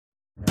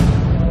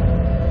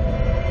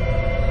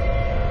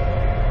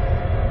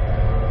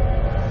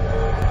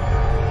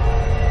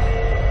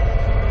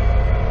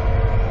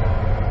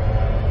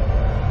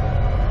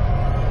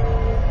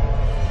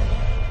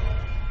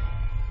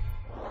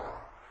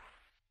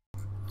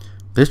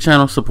This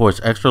channel supports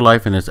Extra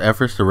Life in its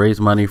efforts to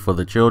raise money for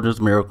the Children's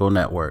Miracle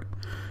Network.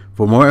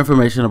 For more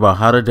information about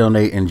how to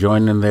donate and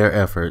join in their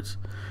efforts,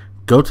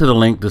 go to the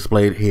link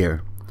displayed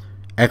here.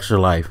 Extra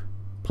Life.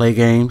 Play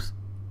games,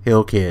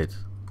 heal kids.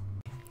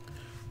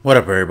 What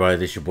up, everybody?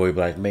 This is your boy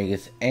Blak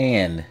Magus.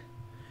 And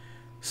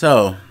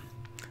so,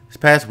 this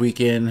past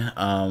weekend,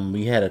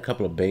 we had a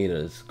couple of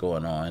betas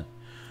going on.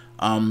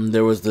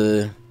 There was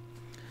the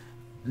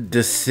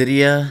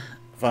Dissidia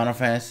Final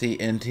Fantasy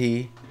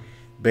NT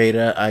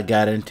beta I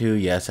got into.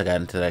 Yes, I got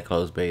into that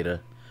closed beta.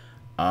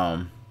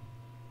 And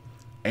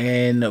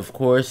of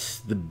course,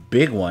 the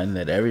big one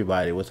that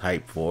everybody was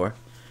hyped for,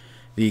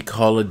 the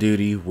Call of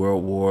Duty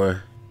World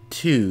War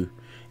II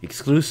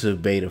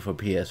exclusive beta for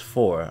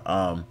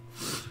PS4.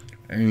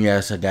 And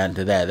yes, I got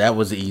into that. That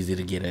was easy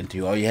to get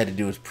into. All you had to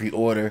do was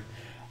pre-order.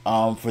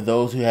 For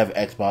those who have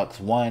Xbox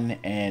One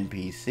and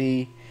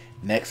PC,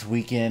 next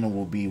weekend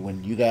will be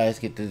when you guys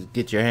get to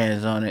get your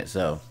hands on it.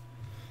 So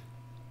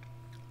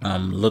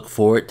look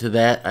forward to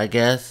that, I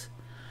guess.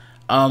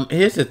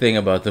 Here's the thing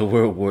about the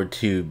World War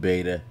II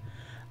beta.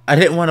 I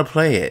didn't want to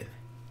play it.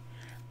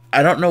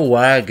 I don't know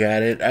why I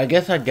got it. I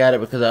guess I got it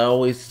because I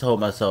always told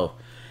myself,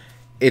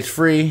 it's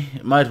free,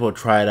 might as well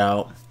try it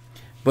out.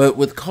 But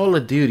with Call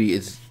of Duty,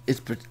 it's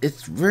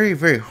very,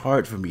 very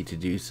hard for me to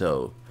do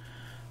so.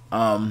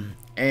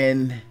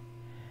 And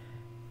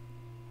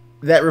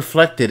that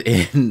reflected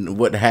in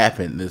what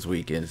happened this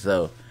weekend.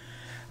 So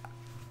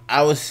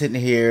I was sitting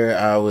here,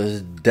 I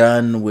was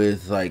done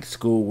with like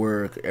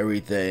schoolwork,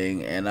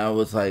 everything, and I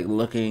was like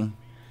looking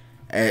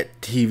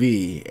at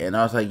TV, and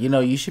I was like, you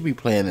know, you should be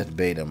playing this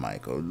beta,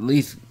 Michael. At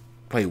least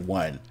play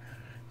one.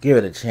 Give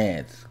it a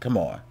chance. Come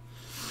on.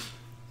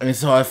 And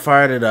so I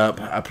fired it up.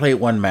 I played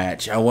one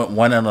match. I went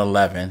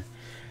 1-11.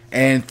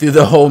 And through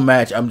the whole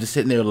match, I'm just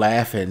sitting there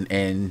laughing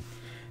and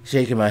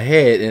shaking my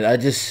head. And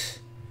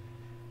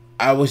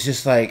I was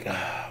just like,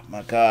 oh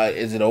my God,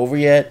 is it over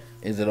yet?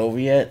 Is it over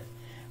yet?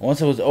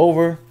 Once it was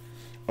over,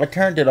 I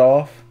turned it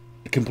off,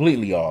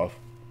 completely off,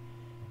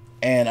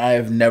 and I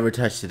have never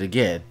touched it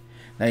again.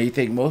 Now, you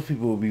think most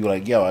people would be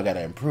like, yo, I got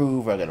to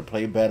improve, I got to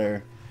play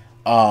better.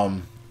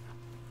 You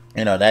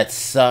know, that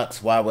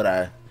sucks. Why would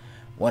I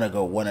want to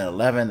go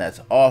 1-11? That's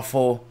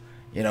awful.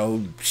 You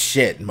know,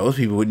 shit, most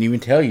people wouldn't even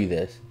tell you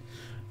this.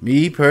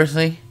 Me,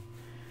 personally,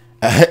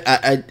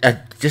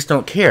 I just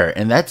don't care,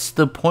 and that's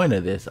the point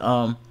of this.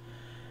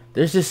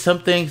 There's just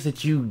some things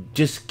that you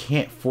just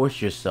can't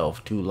force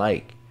yourself to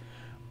like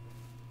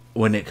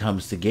when it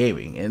comes to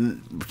gaming.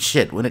 And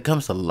shit, when it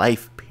comes to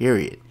life,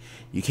 period,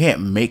 you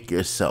can't make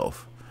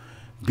yourself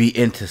be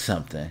into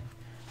something.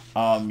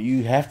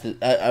 You have to,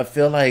 I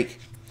feel like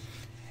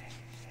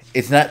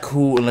it's not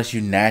cool unless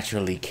you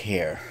naturally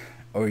care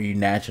or you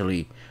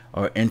naturally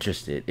are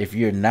interested. If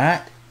you're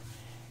not,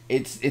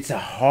 it's a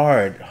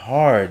hard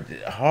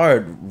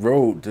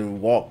road to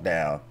walk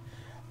down.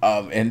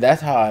 And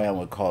that's how I am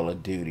with Call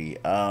of Duty.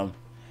 I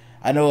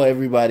know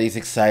everybody's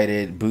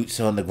excited, boots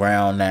on the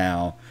ground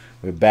now.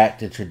 We're back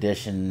to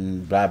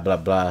tradition, blah, blah,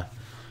 blah.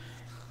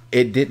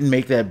 It didn't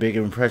make that big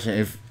of an impression.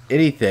 If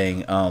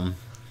anything,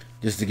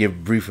 just to give a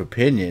brief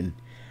opinion,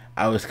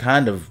 I was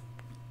kind of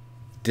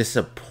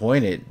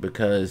disappointed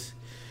because,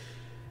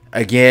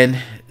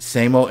 again,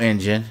 same old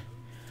engine.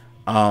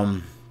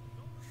 So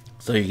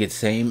you get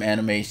same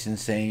animation,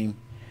 same,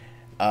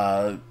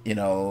 you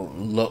know,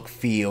 look,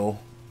 feel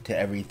to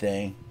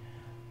everything.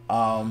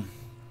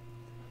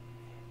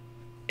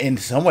 In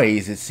some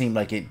ways, it seemed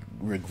like it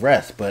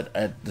regressed, but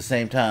at the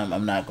same time,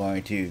 I'm not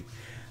going to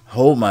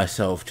hold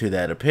myself to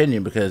that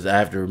opinion because I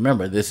have to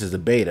remember this is a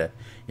beta.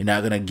 You're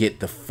not going to get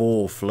the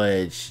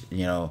full-fledged,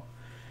 you know,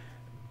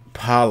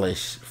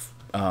 polished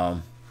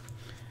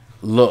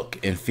look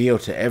and feel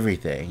to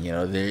everything. You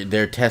know,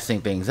 they're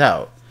testing things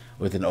out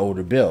with an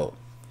older build.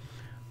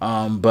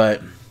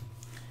 But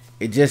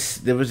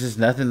there was just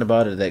nothing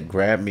about it that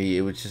grabbed me.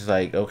 It was just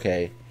like,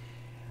 okay,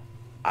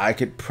 I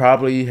could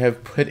probably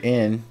have put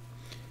in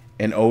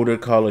an older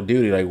Call of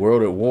Duty, like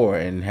World at War,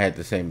 and had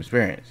the same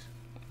experience,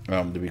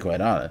 to be quite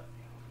honest.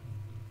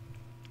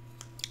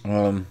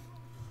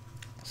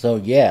 So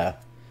yeah,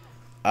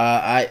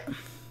 I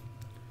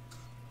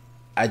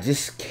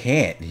just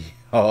can't,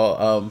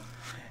 and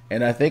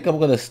I think I'm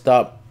gonna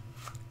stop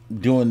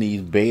doing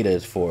these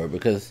betas for it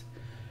because,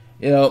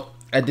 you know,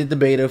 I did the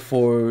beta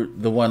for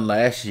the one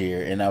last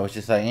year, and I was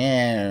just like,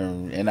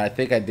 and I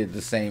think I did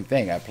the same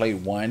thing. I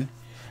played one.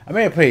 I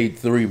may have played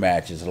 3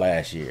 matches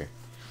last year,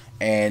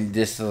 and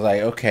just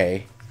like,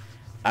 okay,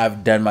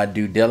 I've done my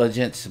due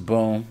diligence.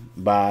 Boom,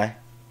 bye.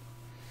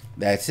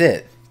 That's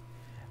it.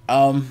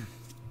 Yeah,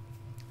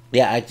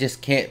 I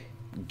just can't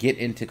get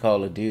into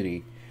Call of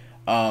Duty.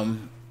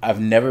 I've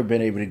never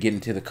been able to get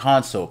into the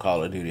console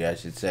Call of Duty, I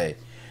should say.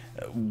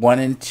 1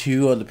 and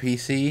 2 on the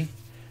PC,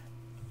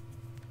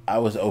 I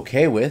was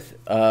okay with.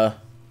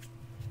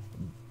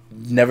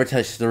 Never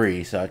touched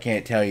 3, so I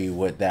can't tell you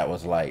what that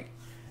was like.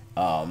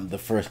 The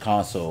first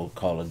console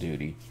Call of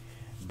Duty.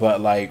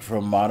 But like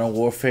from Modern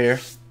Warfare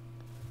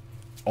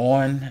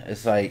on,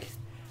 it's like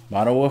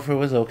Modern Warfare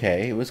was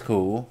okay. It was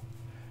cool.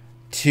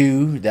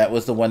 2, that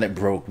was the one that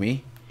broke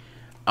me.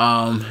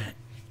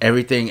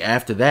 Everything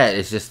after that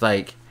is just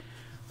like,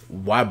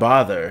 why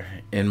bother?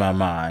 In my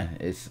mind,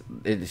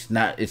 it's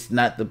not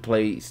the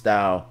play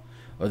style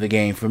of the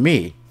game for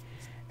me,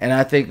 and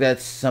I think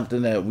that's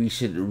something that we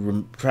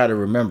should try to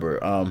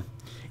remember.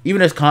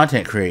 Even as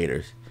content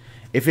creators,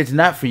 if it's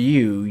not for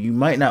you, you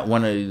might not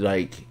want to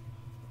like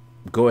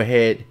go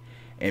ahead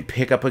and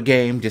pick up a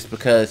game just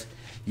because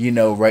you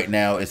know right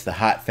now it's the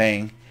hot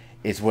thing,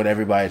 it's what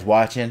everybody's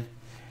watching,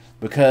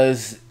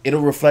 because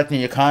it'll reflect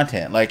in your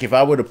content. Like if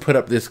I were to put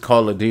up this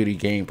Call of Duty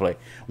gameplay,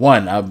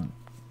 one, I'm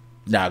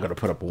not gonna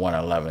put up a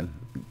 111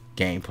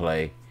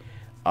 gameplay,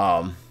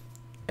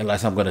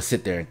 unless I'm gonna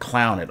sit there and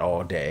clown it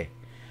all day,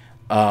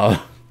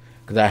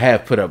 because I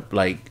have put up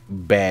like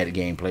bad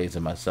gameplays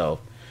of myself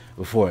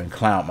before and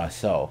clown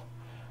myself.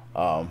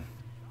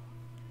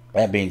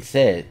 That being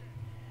said,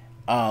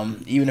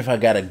 even if I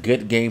got a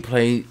good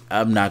gameplay,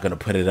 I'm not gonna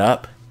put it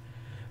up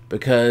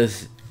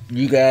because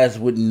you guys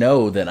would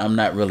know that I'm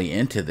not really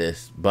into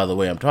this by the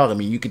way I'm talking. I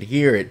mean, you could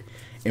hear it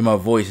in my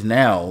voice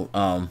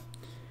now.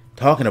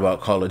 Talking about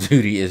Call of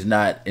Duty is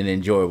not an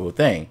enjoyable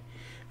thing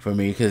for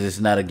me because it's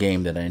not a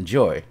game that I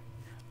enjoy.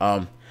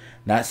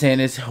 Not saying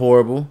it's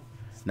horrible,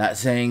 not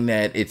saying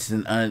that it's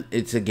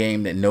a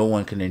game that no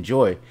one can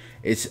enjoy.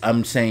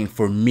 I'm saying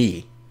for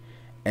me,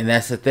 and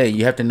that's the thing.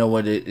 You have to know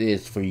what it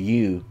is for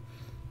you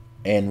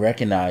and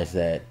recognize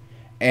that,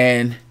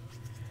 and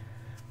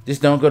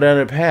just don't go down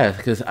that path,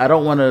 because I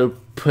don't want to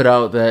put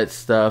out that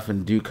stuff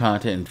and do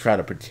content and try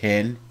to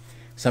pretend.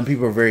 Some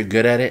people are very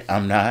good at it.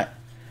 I'm not.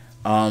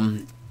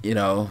 You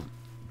know,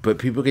 but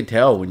people can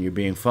tell when you're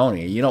being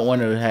phony. You don't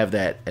want to have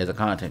that as a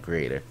content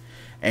creator.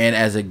 And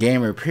as a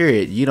gamer,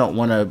 period, you don't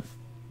want to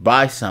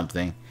buy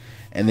something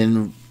and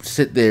then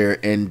sit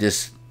there and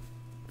just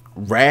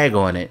rag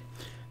on it.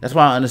 That's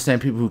why I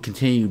understand people who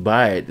continue to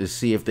buy it to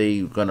see if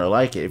they're going to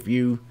like it. If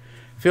you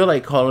feel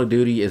like Call of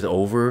Duty is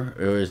over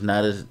or is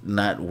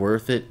not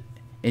worth it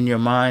in your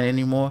mind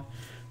anymore,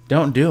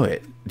 don't do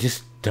it.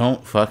 Just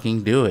don't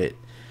fucking do it.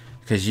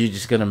 Because you're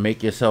just going to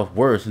make yourself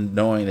worse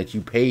knowing that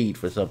you paid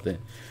for something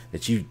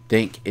that you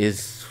think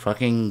is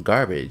fucking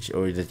garbage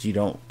or that you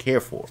don't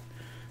care for.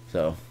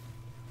 So,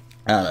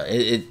 I don't know.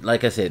 It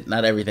like I said,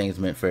 not everything is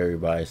meant for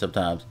everybody.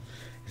 Sometimes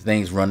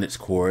things run its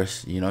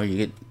course. You know, you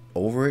get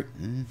over it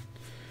and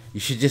you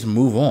should just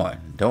move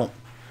on. Don't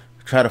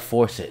try to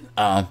force it.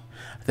 I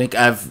think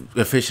I've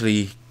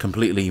officially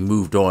completely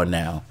moved on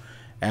now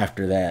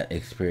after that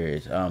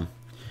experience.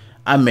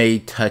 I may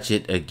touch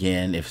it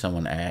again if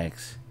someone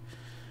asks.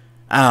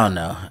 I don't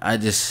know. I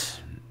just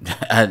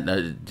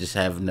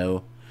have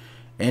no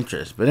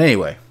interest. But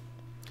anyway,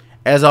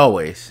 as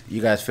always,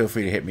 you guys feel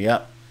free to hit me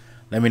up.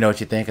 Let me know what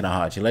you think, and I'll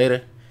holler at you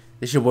later.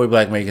 This your boy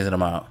Blak Magus, and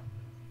I'm out.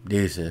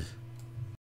 Deuces.